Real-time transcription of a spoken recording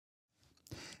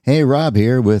Hey, Rob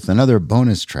here with another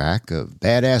bonus track of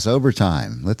Badass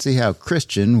Overtime. Let's see how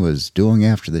Christian was doing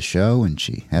after the show and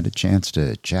she had a chance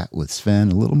to chat with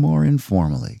Sven a little more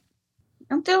informally.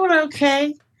 I'm doing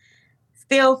okay.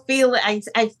 Still feel it.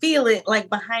 I feel it like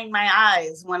behind my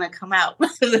eyes when I come out.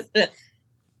 So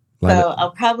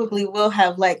I probably will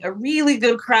have like a really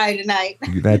good cry tonight.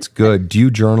 That's good. Do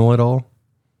you journal at all?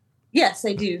 Yes,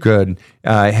 I do. Good.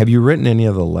 Have you written any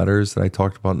of the letters that I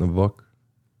talked about in the book?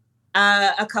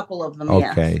 A couple of them,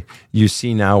 okay. Yes. You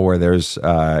see now where there's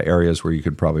areas where you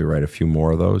could probably write a few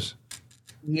more of those?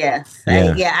 Yes.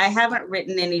 I haven't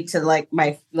written any to like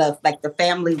the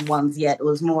family ones yet. It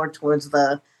was more towards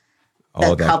the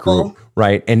that couple. Group.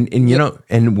 Right. And you know,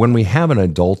 and when we have an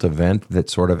adult event that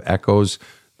sort of echoes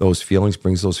those feelings,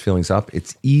 brings those feelings up,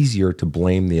 it's easier to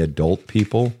blame the adult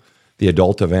people, the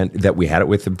adult event that we had it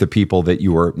with, the people that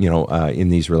you were, in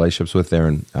these relationships with there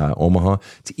in Omaha.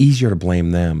 It's easier to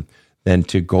blame them than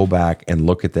to go back and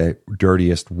look at the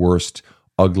dirtiest, worst,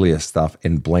 ugliest stuff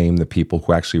and blame the people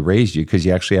who actually raised you, because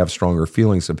you actually have stronger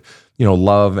feelings of,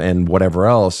 love and whatever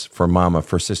else for mama,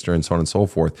 for sister, and so on and so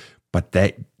forth. But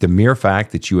that the mere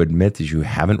fact that you admit that you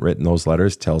haven't written those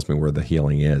letters tells me where the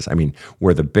healing is. I mean,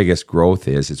 where the biggest growth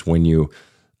is. It's when you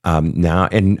now,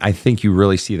 and I think you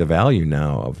really see the value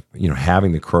now of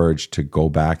having the courage to go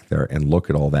back there and look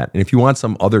at all that. And if you want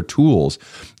some other tools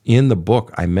in the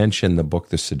book, I mentioned the book,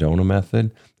 The Sedona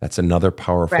Method. That's another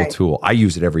powerful tool. I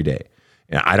use it every day.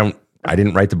 And I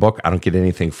didn't write the book. I don't get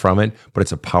anything from it, but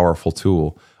it's a powerful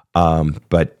tool.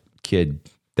 But kid,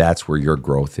 that's where your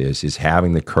growth is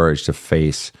having the courage to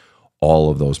face all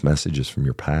of those messages from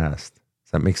your past.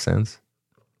 Does that make sense?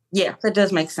 Yeah, that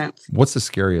does make sense. What's the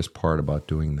scariest part about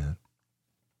doing that?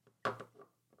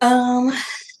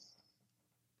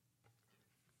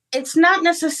 It's not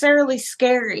necessarily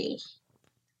scary.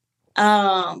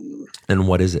 And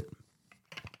what is it?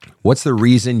 What's the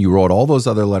reason you wrote all those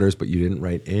other letters, but you didn't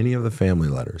write any of the family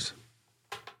letters?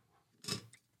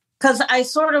 Because I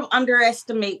sort of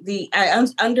underestimated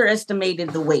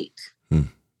the weight.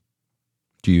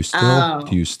 Do you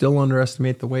still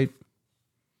underestimate the weight?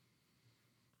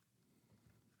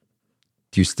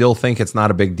 Do you still think it's not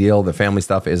a big deal? The family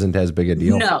stuff isn't as big a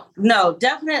deal? No,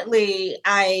 definitely.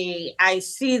 I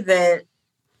see that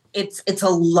it's a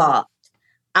lot.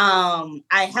 I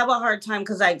have a hard time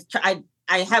because I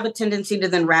have a tendency to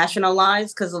then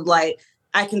rationalize because of like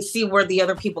I can see where the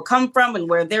other people come from and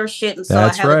where their shit, and so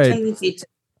I have a tendency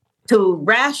to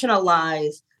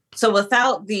rationalize. So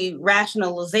without the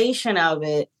rationalization of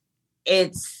it,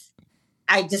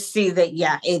 I just see that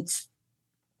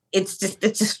it's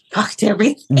just fucked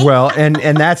everything. Well, and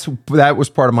that was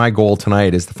part of my goal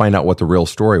tonight, is to find out what the real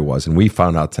story was. And we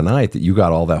found out tonight that you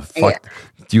got all that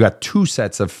you got two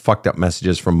sets of fucked up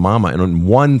messages from mama and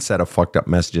one set of fucked up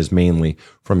messages mainly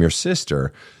from your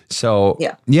sister. So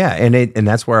and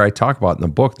that's where I talk about in the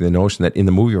book, the notion that in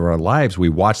the movie of our lives, we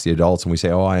watch the adults and we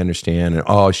say, oh, I understand. And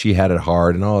oh, she had it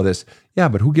hard and all this. Yeah,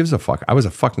 but who gives a fuck? I was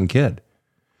a fucking kid.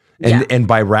 And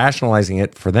by rationalizing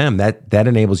it for them, that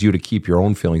enables you to keep your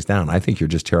own feelings down. I think you're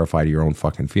just terrified of your own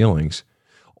fucking feelings.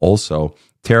 Also,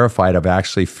 terrified of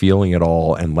actually feeling it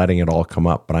all and letting it all come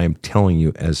up. But I am telling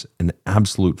you as an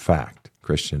absolute fact,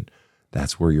 Christian,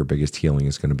 that's where your biggest healing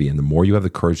is going to be. And the more you have the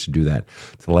courage to do that,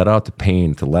 to let out the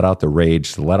pain, to let out the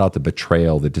rage, to let out the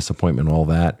betrayal, the disappointment, all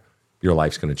that, your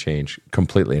life's going to change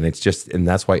completely. And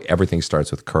that's why everything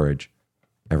starts with courage.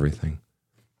 Everything.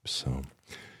 So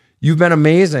you've been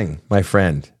amazing, my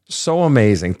friend. So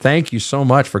amazing. Thank you so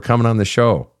much for coming on the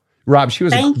show. Rob, she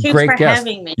was a great guest.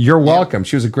 Having me. You're welcome.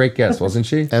 She was a great guest, wasn't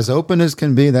she? As open as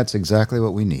can be, that's exactly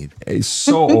what we need. It's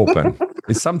so open.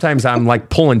 Sometimes I'm like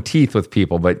pulling teeth with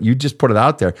people, but you just put it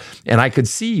out there. And I could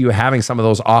see you having some of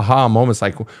those aha moments,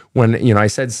 like when, I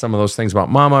said some of those things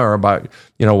about mama or about,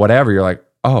 whatever. You're like,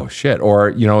 oh shit.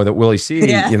 Or, that Willie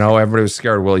C, everybody was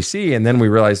scared of Willie C. And then we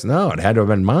realized, no, it had to have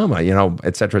been mama,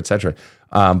 et cetera, et cetera.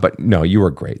 But no, you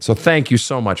were great. So thank you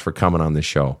so much for coming on the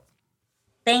show.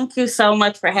 Thank you so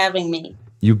much for having me.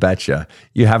 You betcha.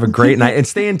 You have a great night, and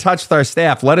stay in touch with our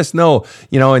staff. Let us know,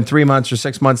 in 3 months or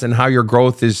 6 months, and how your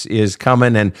growth is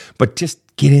coming. But just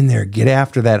get in there, get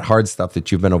after that hard stuff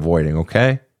that you've been avoiding.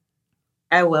 Okay.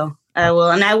 I will,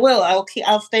 and I will.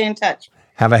 I'll stay in touch.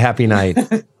 Have a happy night.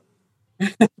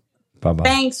 Bye-bye.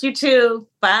 Thanks. You too.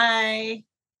 Bye.